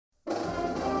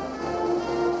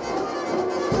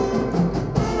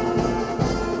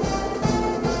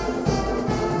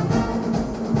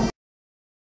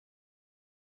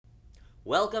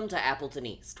Welcome to Appleton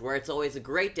East, where it's always a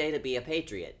great day to be a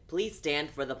patriot. Please stand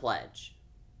for the pledge.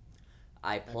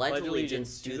 I pledge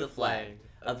allegiance to the flag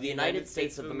of the United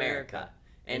States of America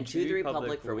and to the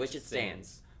republic for which it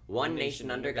stands, one nation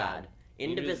under God,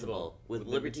 indivisible, with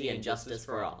liberty and justice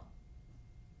for all.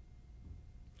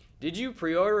 Did you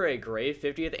pre-order a gray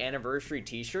 50th anniversary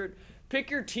t-shirt?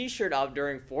 Pick your t-shirt up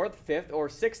during 4th, 5th, or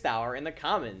 6th hour in the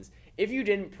Commons. If you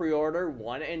didn't pre-order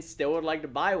one and still would like to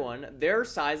buy one, there are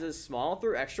sizes small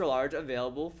through extra large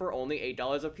available for only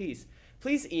 $8 a piece.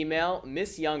 Please email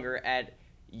Miss Younger at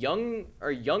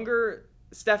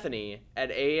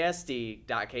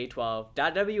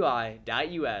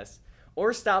youngerstephanie@asd.k12.wi.us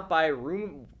or stop by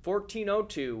room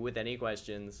 1402 with any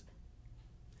questions.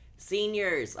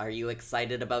 Seniors, are you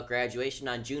excited about graduation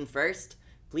on June 1st?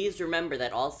 Please remember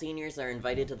that all seniors are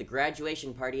invited to the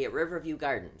graduation party at Riverview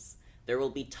Gardens. There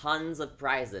will be tons of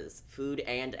prizes, food,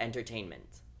 and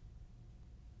entertainment.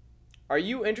 Are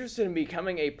you interested in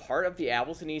becoming a part of the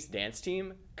Appleton East dance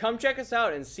team? Come check us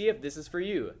out and see if this is for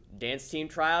you. Dance team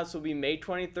tryouts will be May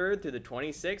 23rd through the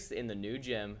 26th in the new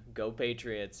gym. Go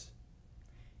Patriots!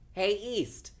 Hey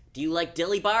East, do you like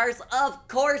dilly bars? Of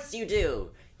course you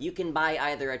do! You can buy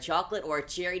either a chocolate or a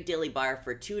cherry dilly bar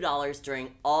for $2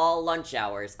 during all lunch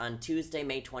hours on Tuesday,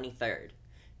 May 23rd.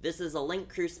 This is a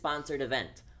Link Crew sponsored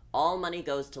event. All money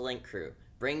goes to Link Crew.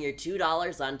 Bring your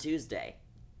 $2 on Tuesday.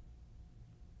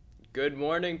 Good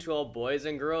morning to all boys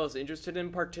and girls interested in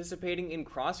participating in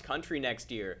cross country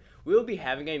next year. We will be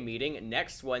having a meeting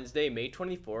next Wednesday, May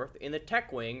 24th in the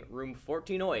Tech Wing, room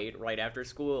 1408, right after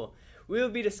school. We will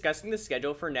be discussing the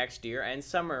schedule for next year and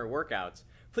summer workouts.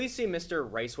 Please see Mr.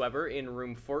 Riceweber in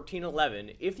room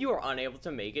 1411 if you are unable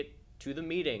to make it to the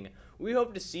meeting. We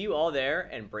hope to see you all there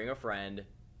and bring a friend.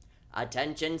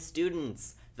 Attention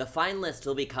students! The fine list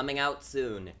will be coming out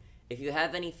soon. If you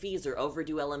have any fees or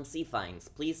overdue LMC fines,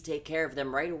 please take care of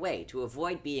them right away to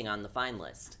avoid being on the fine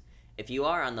list. If you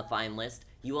are on the fine list,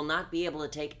 you will not be able to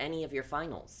take any of your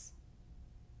finals.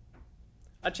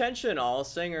 Attention all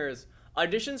singers!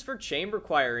 Auditions for Chamber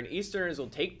Choir and Easterners will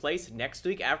take place next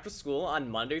week after school on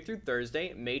Monday through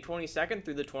Thursday, May 22nd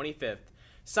through the 25th.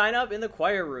 Sign up in the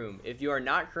choir room. If you are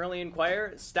not currently in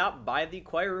choir, stop by the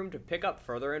choir room to pick up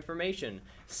further information.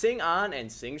 Sing on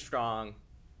and sing strong.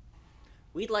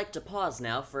 We'd like to pause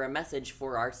now for a message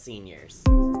for our seniors.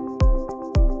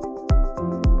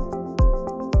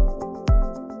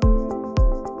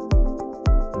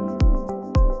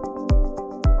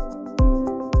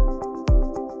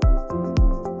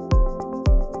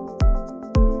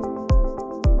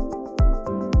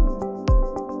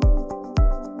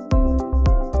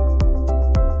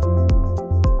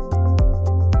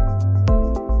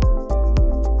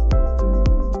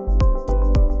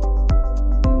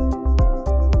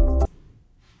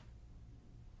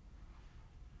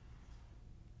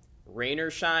 Rain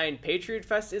or shine, Patriot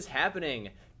Fest is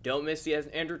happening. Don't miss the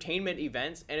entertainment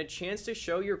events and a chance to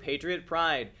show your Patriot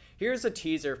pride. Here's a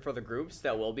teaser for the groups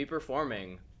that will be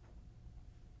performing.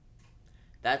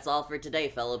 That's all for today,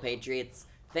 fellow Patriots.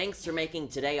 Thanks for making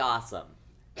today awesome.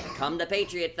 Come to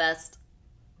Patriot Fest!